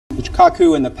Mr.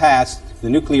 Kaku, in the past, the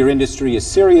nuclear industry has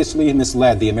seriously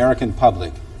misled the American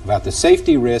public about the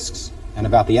safety risks and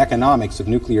about the economics of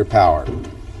nuclear power.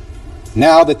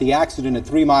 Now that the accident at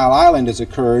 3 Mile Island has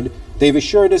occurred, they've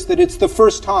assured us that it's the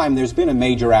first time there's been a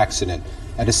major accident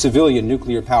at a civilian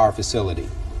nuclear power facility.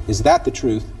 Is that the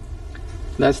truth?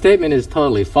 That statement is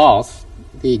totally false.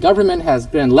 The government has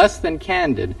been less than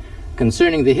candid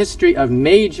concerning the history of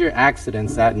major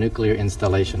accidents at nuclear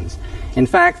installations. In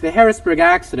fact, the Harrisburg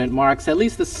accident marks at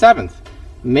least the 7th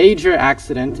major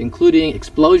accident, including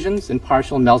explosions and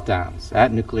partial meltdowns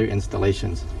at nuclear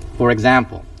installations. For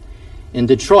example, in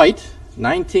Detroit,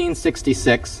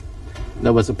 1966,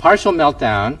 there was a partial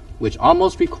meltdown which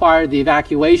almost required the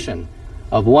evacuation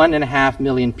of 1.5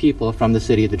 million people from the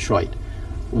city of Detroit.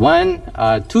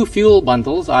 2 fuel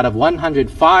bundles out of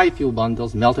 105 fuel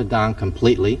bundles melted down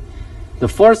completely. The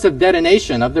force of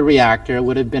detonation of the reactor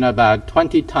would have been about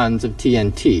 20 tons of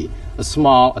TNT, a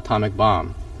small atomic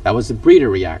bomb. That was a breeder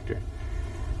reactor.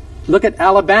 Look at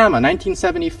Alabama,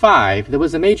 1975. There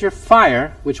was a major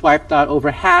fire which wiped out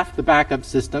over half the backup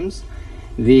systems.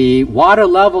 The water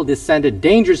level descended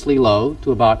dangerously low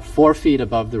to about 4 feet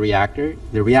above the reactor.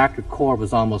 The reactor core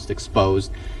was almost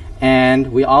exposed,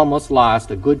 and we almost lost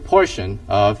a good portion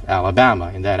of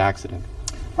Alabama in that accident.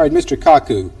 All right, Mr.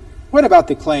 Kaku, what about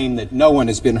the claim that no one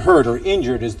has been hurt or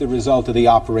injured as the result of the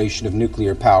operation of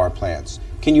nuclear power plants?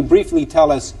 Can you briefly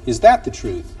tell us, is that the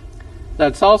truth?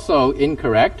 That's also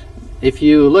incorrect. If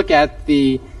you look at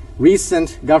the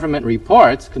recent government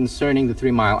reports concerning the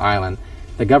 3 Mile Island,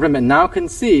 the government now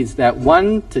concedes that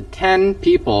 1 to 10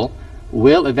 people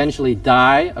will eventually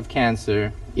die of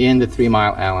cancer in the 3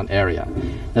 Mile Island area.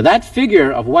 Now, that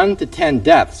figure of 1 to 10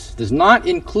 deaths does not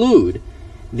include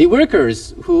the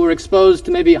workers who were exposed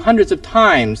to maybe hundreds of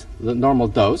times the normal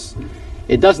dose.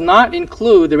 It does not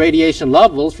include the radiation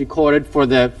levels recorded for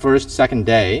the first, second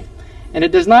day, and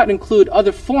it does not include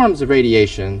other forms of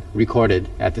radiation recorded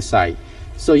at the site.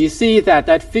 So you see that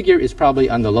that figure is probably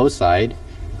on the low side,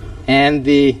 and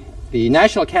the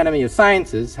National Academy of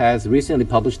Sciences has recently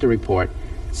published a report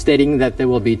stating that there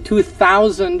will be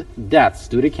 2,000 deaths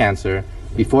due to cancer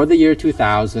before the year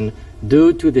 2000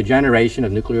 due to the generation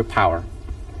of nuclear power.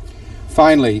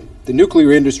 Finally, the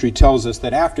nuclear industry tells us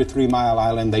that after 3 Mile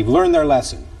Island, they've learned their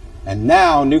lesson, and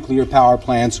now nuclear power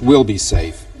plants will be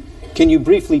safe. Can you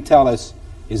briefly tell us,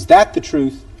 is that the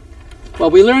truth?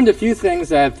 Well, we learned a few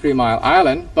things at 3 Mile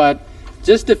Island, but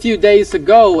just a few days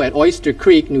ago at Oyster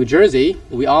Creek, New Jersey,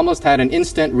 we almost had an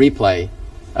instant replay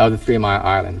of the 3 Mile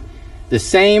Island. The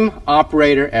same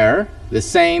operator error, the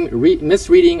same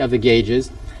misreading of the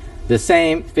gauges, the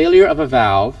same failure of a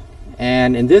valve,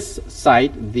 and in this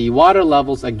site, the water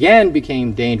levels again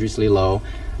became dangerously low,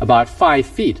 about 5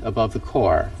 feet above the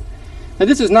core. Now,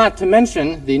 this is not to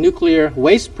mention the nuclear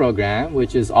waste program,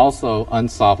 which is also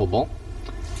unsolvable.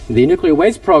 The nuclear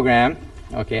waste program,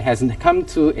 has come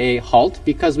to a halt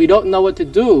because we don't know what to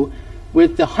do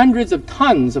with the hundreds of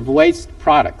tons of waste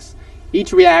products.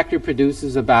 Each reactor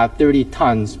produces about 30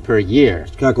 tons per year.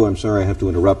 Mr. Kaku, I'm sorry I have to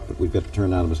interrupt, but we've got to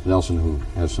turn now to Mr. Nelson, who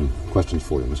has some questions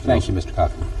for you. Mr. Thank Nelson. you, Mr.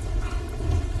 Kaku.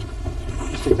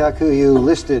 Mr. Kaku, you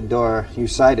listed or you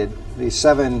cited the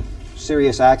 7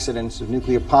 serious accidents of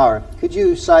nuclear power. Could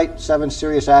you cite 7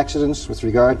 serious accidents with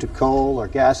regard to coal or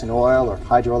gas and oil or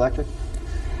hydroelectric?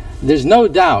 There's no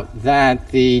doubt that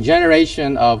the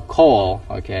generation of coal,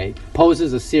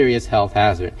 poses a serious health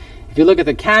hazard. If you look at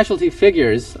the casualty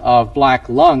figures of black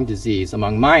lung disease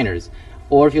among miners,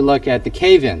 or if you look at the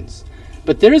cave-ins,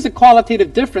 but there is a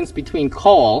qualitative difference between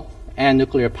coal and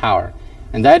nuclear power,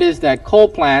 and that is that coal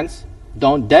plants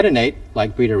don't detonate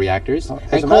like breeder reactors,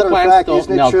 and coal plants don't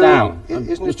melt down.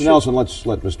 Mr. Nelson, let's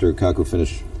let Mr. Kaku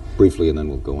finish briefly, and then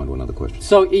we'll go on to another question.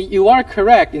 So you are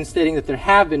correct in stating that there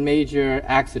have been major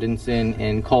accidents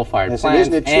in coal-fired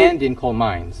plants and in coal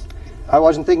mines. I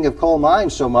wasn't thinking of coal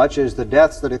mines so much as the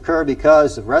deaths that occur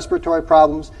because of respiratory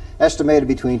problems. Estimated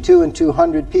between 2 and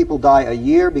 200 people die a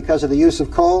year because of the use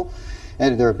of coal,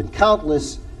 and there have been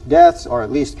countless deaths, or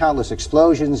at least countless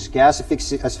explosions, gas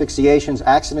asphyxiations,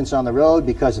 accidents on the road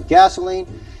because of gasoline,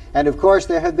 and of course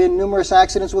there have been numerous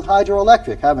accidents with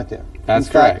hydroelectric, haven't there? That's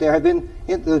in correct. fact, there have been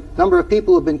the number of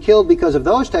people who have been killed because of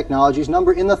those technologies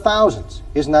number in the thousands.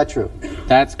 Isn't that true?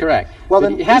 That's correct. Well,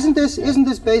 then, isn't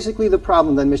this basically the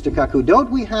problem then, Mr. Kaku? Don't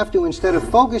we have to, instead of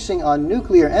focusing on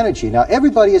nuclear energy, now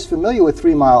everybody is familiar with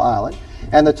 3 Mile Island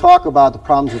and the talk about the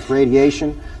problems with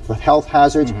radiation, with health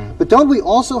hazards, but don't we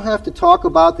also have to talk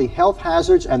about the health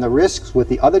hazards and the risks with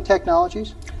the other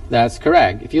technologies? That's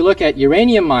correct. If you look at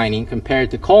uranium mining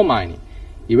compared to coal mining,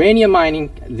 uranium mining,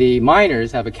 the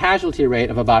miners have a casualty rate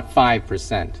of about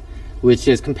 5%. which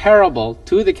is comparable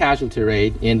to the casualty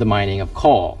rate in the mining of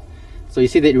coal. So you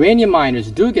see that uranium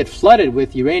miners do get flooded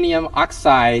with uranium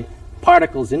oxide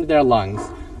particles into their lungs,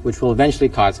 which will eventually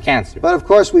cause cancer. But of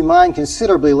course, we mine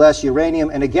considerably less uranium,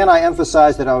 and again, I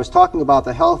emphasize that I was talking about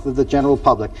the health of the general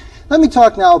public. Let me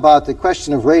talk now about the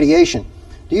question of radiation.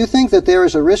 Do you think that there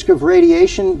is a risk of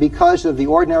radiation because of the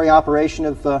ordinary operation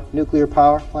of nuclear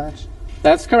power plants?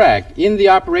 That's correct. In the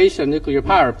operation of nuclear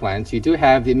power plants, you do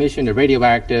have the emission of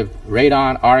radioactive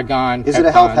radon, argon, is it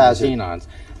a health peptons, hazard? xenons.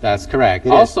 That's correct.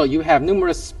 It Also, is. you have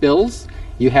numerous spills.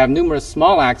 You have numerous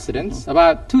small accidents,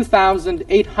 about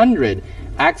 2,800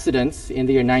 accidents in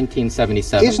the year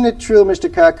 1977. Isn't it true, Mr.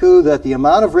 Kaku, that the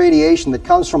amount of radiation that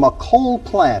comes from a coal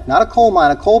plant, not a coal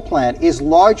mine, a coal plant, is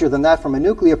larger than that from a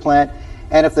nuclear plant?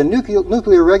 And if the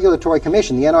Nuclear Regulatory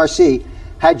Commission, the NRC,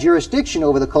 had jurisdiction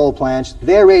over the coal plants,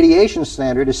 their radiation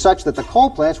standard is such that the coal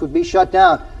plants would be shut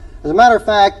down. As a matter of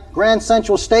fact, Grand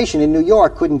Central Station in New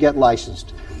York couldn't get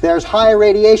licensed. There's higher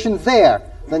radiation there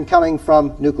than coming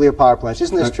from nuclear power plants.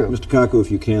 Isn't this true? Mr. Kaku,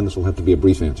 if you can, this will have to be a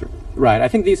brief answer. Right. I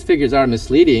think these figures are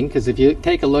misleading because if you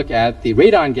take a look at the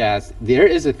radon gas, there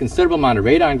is a considerable amount of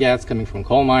radon gas coming from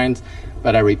coal mines.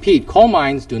 But I repeat, coal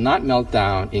mines do not melt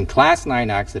down in Class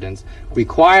 9 accidents,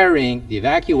 requiring the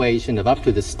evacuation of up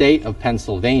to the state of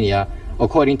Pennsylvania,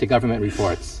 according to government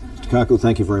reports. Mr. Kaku,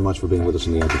 thank you very much for being with us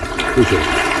in the afternoon. Appreciate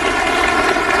it.